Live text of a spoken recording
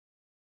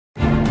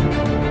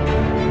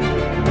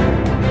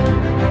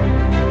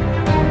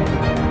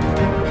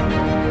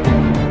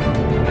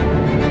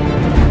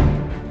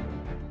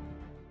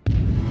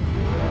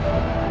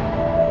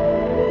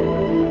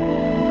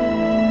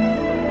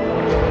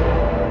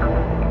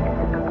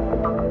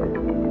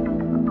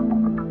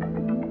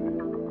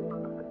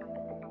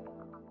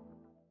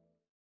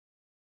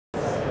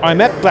I'm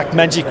at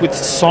Blackmagic with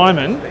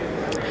Simon,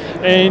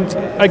 and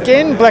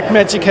again,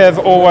 Blackmagic have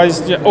always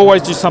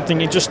do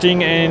something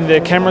interesting, and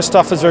their camera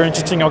stuff is very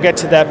interesting. I'll get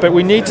to that, but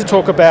we need to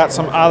talk about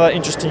some other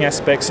interesting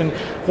aspects. And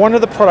one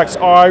of the products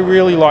I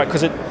really like,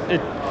 because it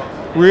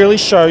really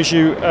shows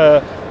you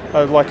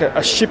like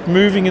a ship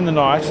moving in the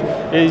night,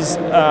 is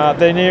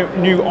their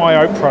new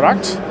I/O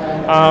product,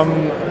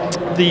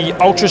 the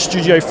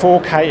UltraStudio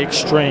 4K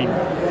Extreme.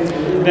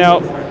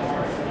 Now,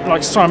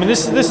 like Simon,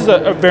 this is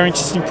a very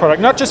interesting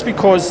product, not just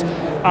because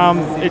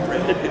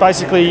it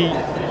basically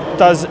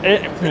does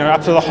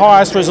up to the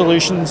highest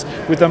resolutions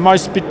with the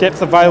most bit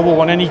depth available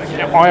on any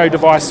I/O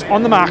device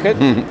on the market.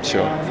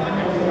 Sure.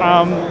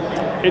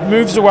 It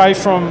moves away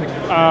from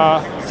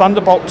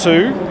Thunderbolt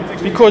 2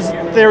 because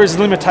there is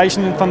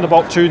limitation in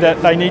Thunderbolt 2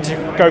 that they need to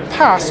go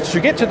past to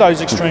get to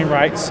those extreme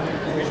rates.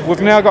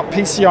 We've now got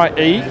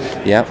PCIe.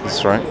 Yeah,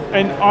 that's right.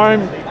 And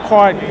I'm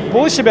quite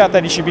bullish about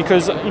that issue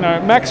because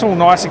Mac's all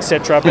nice,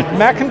 etc. But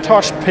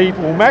Macintosh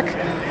people, Mac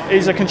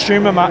is a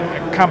consumer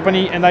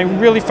company, and they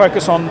really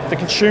focus on the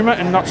consumer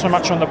and not so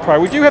much on the pro.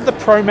 We do have the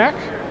Pro Mac,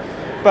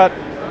 but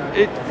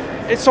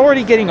it's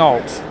already getting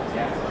old.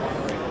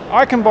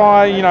 I can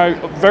buy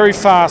very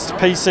fast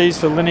PCs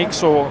for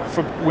Linux or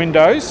for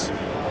Windows,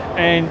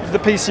 and the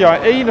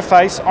PCIe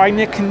interface, I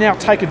can now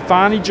take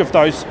advantage of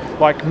those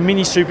like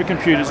mini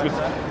supercomputers.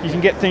 You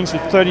can get things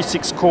with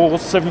 36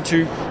 cores,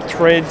 72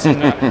 threads,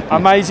 and an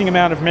amazing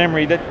amount of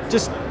memory that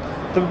just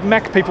the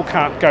Mac people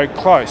can't go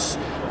close.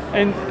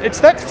 And it's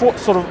that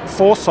sort of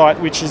foresight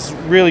which is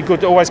really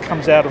good. It always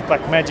comes out of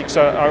Blackmagic,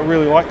 so I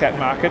really like that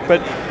market.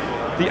 But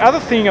the other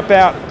thing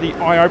about the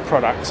I/O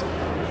product,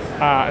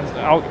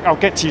 I'll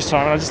get to you,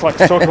 Simon, I just like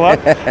to talk a lot,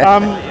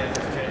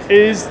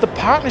 is the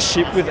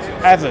partnership with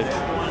Avid.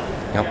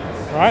 Yep.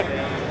 Right?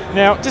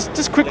 Now,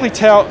 just quickly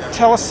tell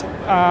us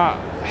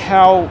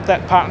how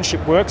that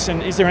partnership works,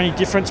 and is there any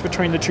difference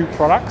between the two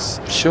products?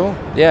 Sure.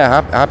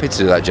 Yeah, happy to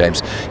do that,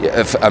 James.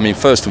 I mean,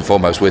 first and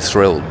foremost, we're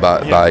thrilled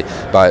by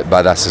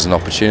that as an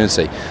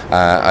opportunity,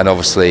 and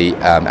obviously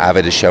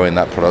Avid is showing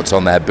that product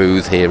on their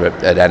booth here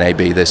at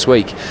NAB this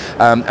week.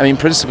 I mean,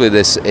 principally,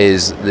 this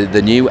is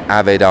the new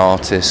Avid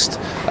Artist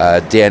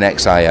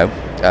DNX I/O.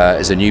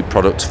 Is a new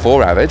product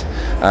for Avid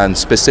and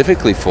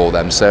specifically for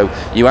them. So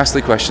you asked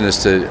the question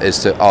as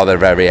to are there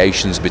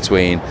variations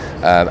between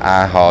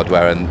our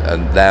hardware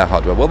and their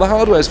hardware? Well, the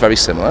hardware is very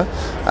similar,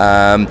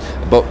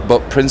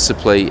 but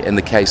principally in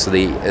the case of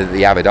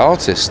the Avid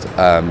Artist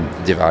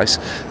device,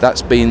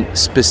 that's been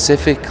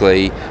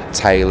specifically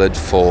tailored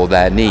for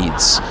their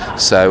needs.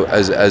 So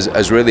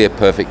as really a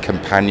perfect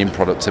companion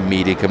product to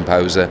Media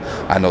Composer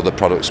and other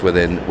products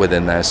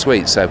within their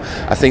suite. So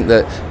I think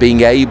that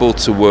being able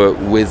to work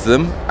with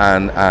them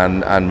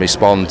and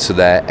respond to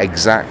their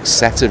exact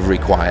set of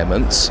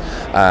requirements.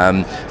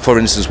 For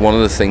instance, one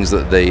of the things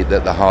that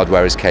the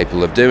hardware is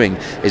capable of doing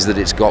is that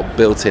it's got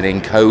built-in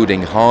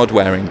encoding,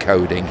 hardware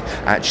encoding,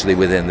 actually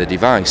within the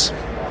device.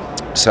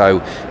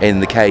 So in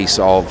the case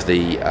of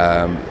the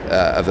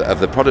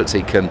product,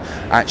 it can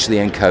actually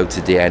encode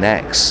to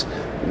DNX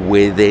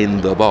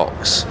within the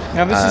box.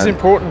 Now this is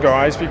important,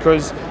 guys,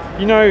 because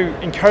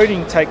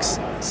encoding takes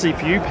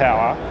CPU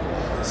power.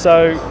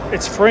 So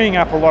it's freeing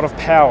up a lot of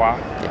power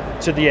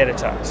to the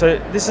editor. So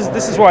this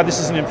is why this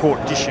is an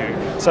important issue.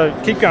 So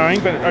keep going,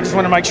 but I just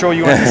want to make sure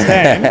you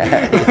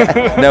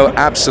understand. No,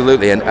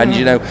 absolutely, and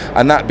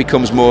and that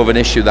becomes more of an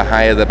issue the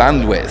higher the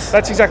bandwidth.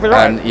 That's exactly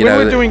right. And, when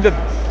we're doing the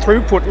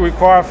throughput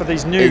required for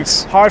these new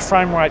high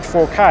frame rate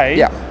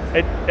 4K,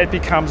 it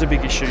becomes a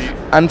big issue.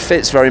 And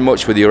fits very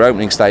much with your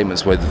opening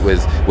statements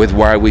with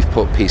why we've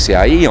put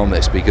PCIe on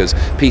this, because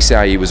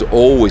PCIe was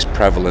always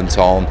prevalent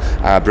on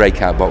our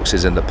breakout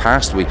boxes in the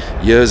past.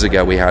 Years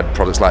ago we had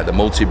products like the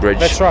multi-bridge.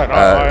 That's right,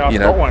 I've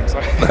got one. So.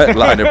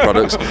 line of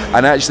products.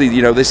 And actually,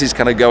 this is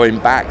kind of going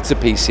back to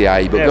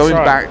PCIe, but going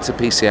back to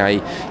PCIe,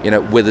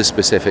 with a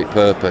specific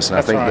purpose. And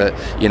I think that,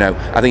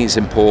 I think it's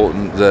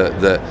important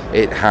that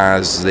it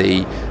has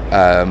the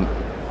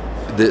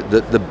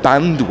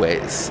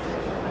bandwidth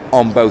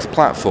on both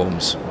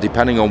platforms,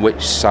 depending on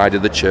which side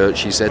of the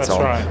church you sit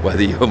on,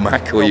 whether you're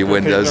Mac or your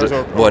Windows,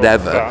 or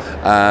whatever.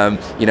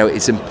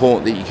 It's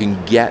important that you can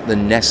get the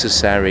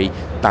necessary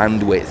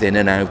bandwidth in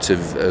and out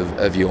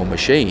of your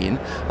machine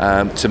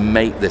to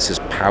make this as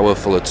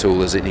powerful a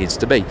tool as it needs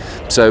to be.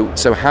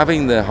 So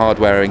having the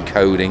hardware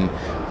encoding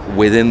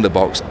within the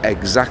box,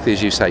 exactly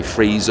as you say,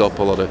 frees up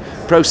a lot of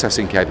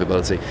processing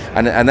capability,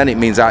 and then it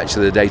means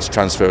actually the data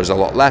transfer is a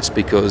lot less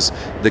because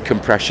the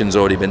compression's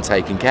already been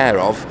taken care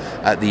of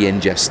at the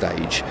ingest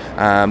stage.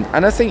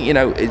 And I think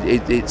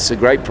it's a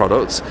great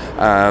product,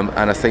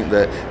 and I think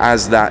that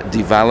as that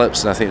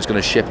develops, and I think it's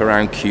going to ship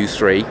around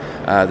Q3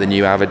 the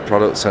new Avid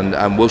products,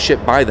 and we'll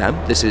ship by them.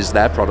 This is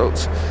their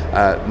product,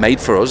 made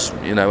for us,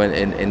 you know,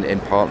 in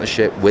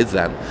partnership with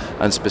them,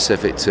 and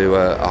specific to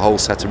a whole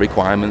set of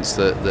requirements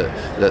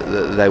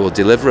that they will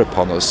deliver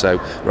upon us. So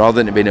rather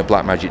than it being a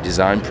Blackmagic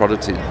design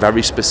product, it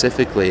very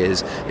specifically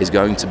is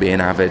going to be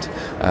an Avid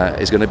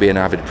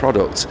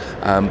product.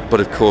 But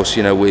of course,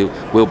 you know,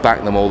 we'll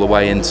back them all the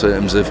way in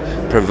terms of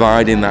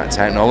providing that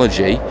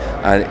technology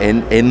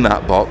in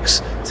that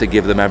box to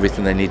give them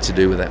everything they need to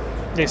do with it.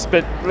 Yes,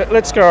 but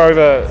let's go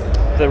over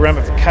the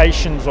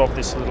ramifications of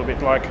this a little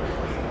bit. Like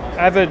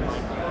Avid,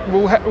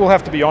 we'll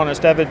have to be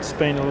honest, Avid's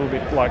been a little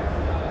bit like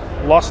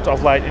lost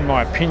of late, in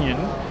my opinion.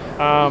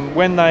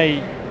 When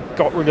they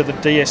got rid of the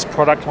DS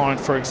product line,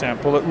 for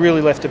example, it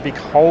really left a big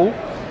hole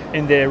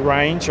in their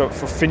range for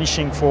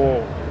finishing,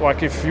 for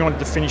like if you wanted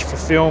to finish for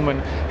film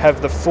and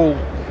have the full,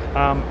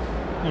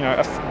 you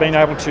know, being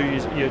able to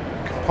use your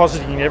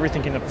compositing and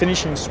everything in the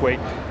finishing suite.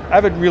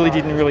 Avid really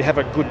didn't have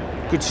a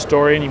good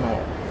story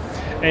anymore.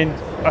 And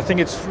I think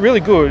it's really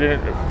good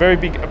and a very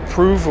big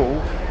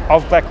approval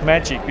of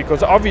Blackmagic,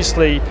 because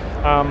obviously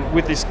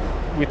with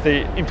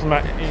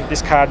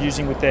this card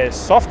using with their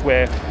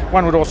software,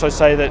 one would also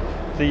say that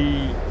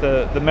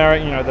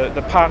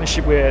the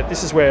partnership where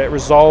this is where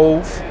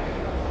Resolve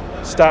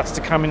starts to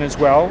come in as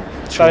well.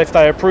 Sure. So if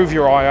they approve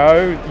your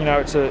I/O, you know,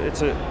 it's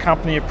a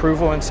company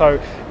approval, and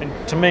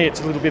to me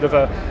it's a little bit of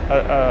a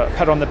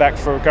pat on the back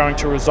for going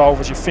to Resolve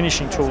as your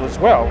finishing tool as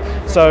well.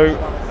 So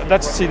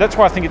that's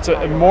why I think it's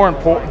more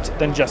important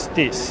than just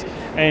this,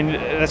 and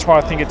that's why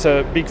I think it's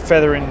a big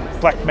feather in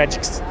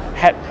Blackmagic's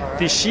hat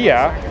this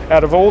year.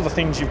 Out of all the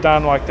things you've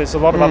done, like there's a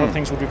lot of other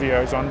things we'll do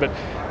videos on, but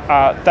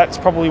that's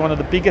probably one of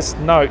the biggest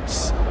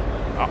notes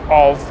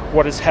of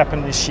what has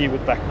happened this year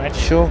with Blackmagic.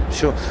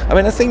 Sure. I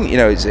mean, I think, you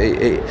know,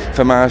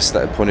 from our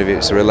point of view,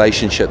 it's a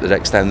relationship that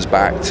extends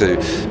back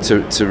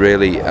to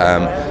really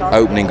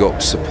opening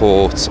up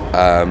support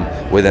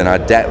within our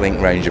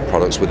DeckLink range of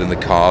products, within the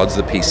cards,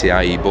 the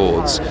PCIe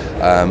boards,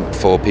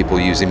 for people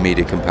using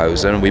Media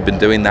Composer, and we've been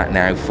doing that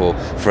now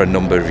for a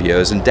number of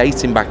years, and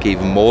dating back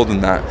even more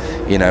than that.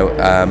 You know,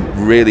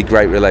 really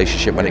great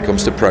relationship when it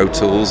comes to Pro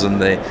Tools and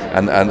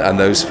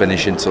those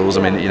finishing tools.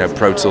 I mean, you know,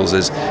 Pro Tools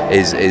is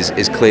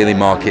clearly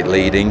market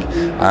leading,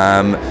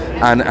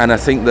 and I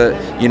think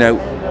that, you know,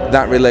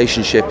 that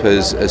relationship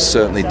has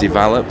certainly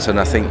developed, and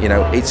I think, you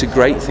know, it's a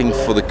great thing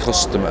for the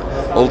customer.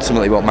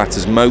 Ultimately, what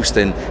matters most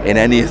in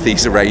any of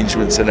these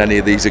arrangements and any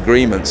of these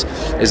agreements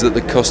is that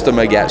the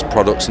customer gets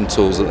products and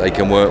tools that they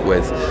can work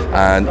with.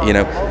 And, you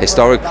know,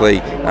 historically,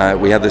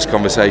 we had this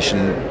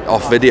conversation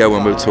off video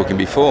when we were talking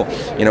before.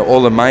 You know,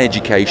 all of my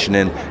education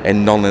in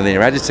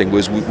nonlinear editing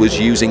was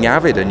using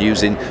Avid and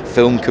using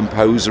Film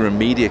Composer and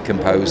Media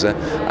Composer,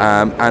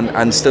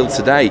 and still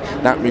today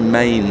that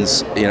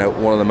remains, you know,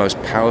 one of the most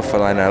powerful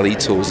NLE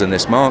tools in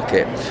this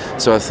market.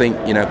 So I think,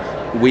 you know,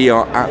 we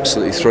are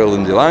absolutely thrilled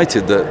and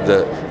delighted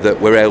that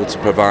we're able to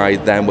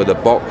provide them with a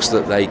box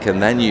that they can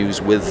then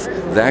use with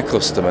their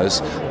customers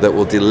that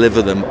will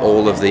deliver them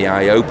all of the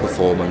I/O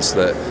performance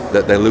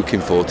that they're looking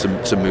for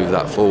to move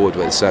that forward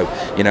with. So,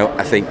 you know,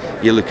 I think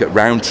you look at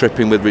round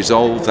tripping with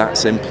Resolve,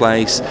 that's in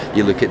place.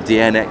 You look at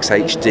DNX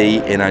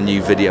HD in our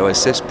new Video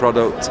Assist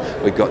product.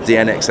 We've got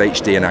DNX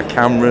HD in our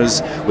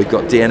cameras. We've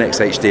got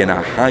DNX HD in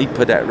our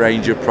HyperDeck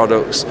range of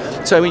products.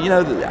 So, you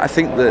know, I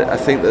think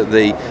that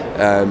the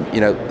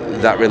you know,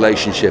 that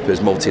relationship is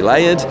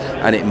multi-layered,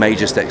 and it may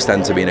just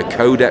extend to being a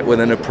codec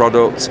within a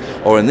product,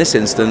 or in this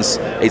instance,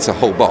 it's a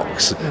whole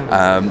box.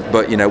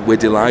 But, you know, we're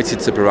delighted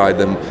to provide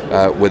them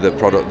with a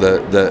product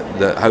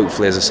that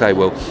hopefully, as I say,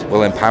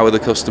 will empower the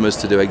customers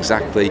to do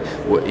exactly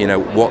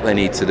what they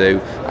need to do,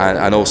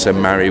 and also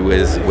marry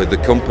with the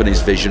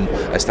company's vision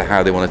as to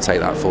how they want to take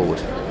that forward.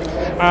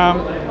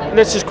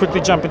 Let's just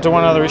quickly jump into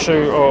one other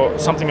issue, or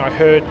something I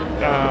heard,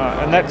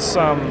 and that's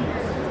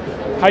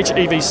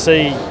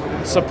HEVC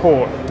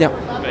support. Yeah.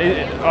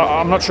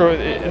 I'm not sure,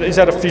 is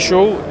that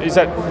official? Is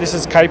that this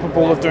is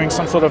capable of doing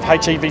some sort of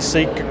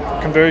HEVC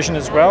conversion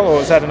as well,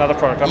 or is that another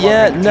product?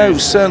 Yeah, no,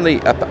 certainly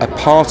a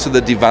part of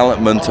the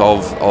development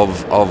of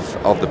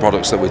the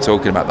products that we're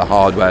talking about, the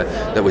hardware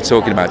that we're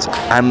talking about,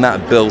 and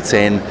that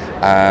built-in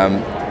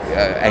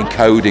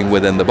encoding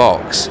within the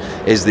box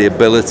is the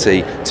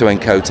ability to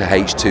encode to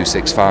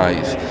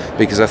H.265,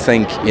 because I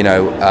think, you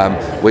know,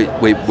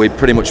 we're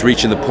pretty much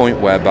reaching the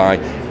point whereby,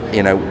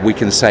 you know, we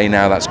can say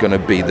now that's going to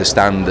be the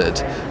standard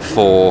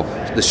for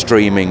the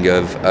streaming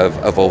of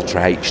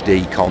Ultra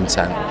HD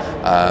content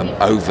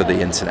over the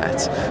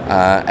internet.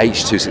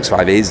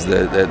 H.265 is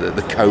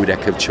the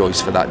codec of choice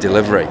for that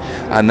delivery,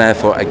 and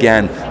therefore,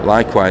 again,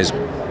 likewise,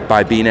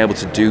 by being able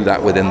to do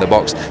that within the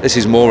box, this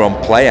is more on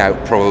play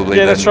out probably.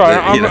 Yeah, that's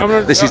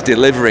right. This is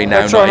delivery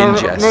now, not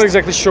ingest. I'm not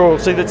exactly sure.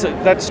 See,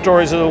 that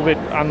story is a little bit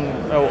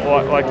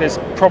like there's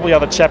probably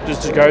other chapters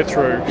to go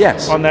through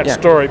on that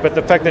story, but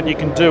the fact that you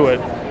can do it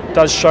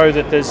does show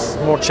that there's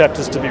more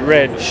chapters to be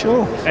read.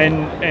 Sure.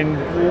 And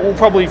we'll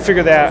probably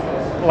figure that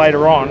out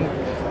later on,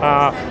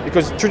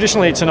 because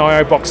traditionally it's an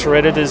I/O box for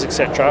editors,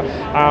 etc.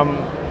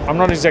 I'm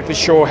not exactly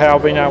sure how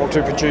being able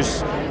to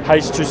produce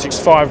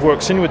H.265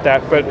 works in with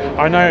that, but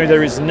I know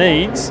there is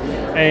needs,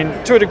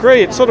 and to a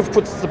degree it sort of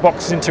puts the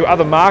box into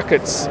other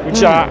markets,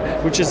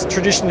 which is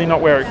traditionally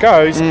not where it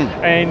goes,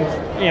 and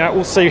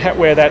we'll see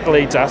where that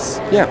leads us.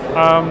 Yeah.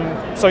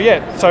 So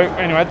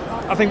anyway,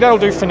 I think that'll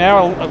do for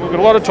now. We've got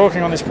a lot of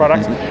talking on this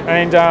product,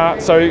 and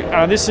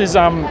this is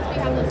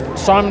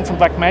Simon from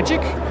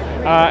Blackmagic,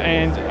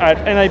 and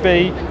at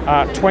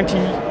NAB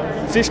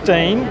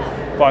 2015.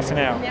 Bye for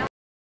now.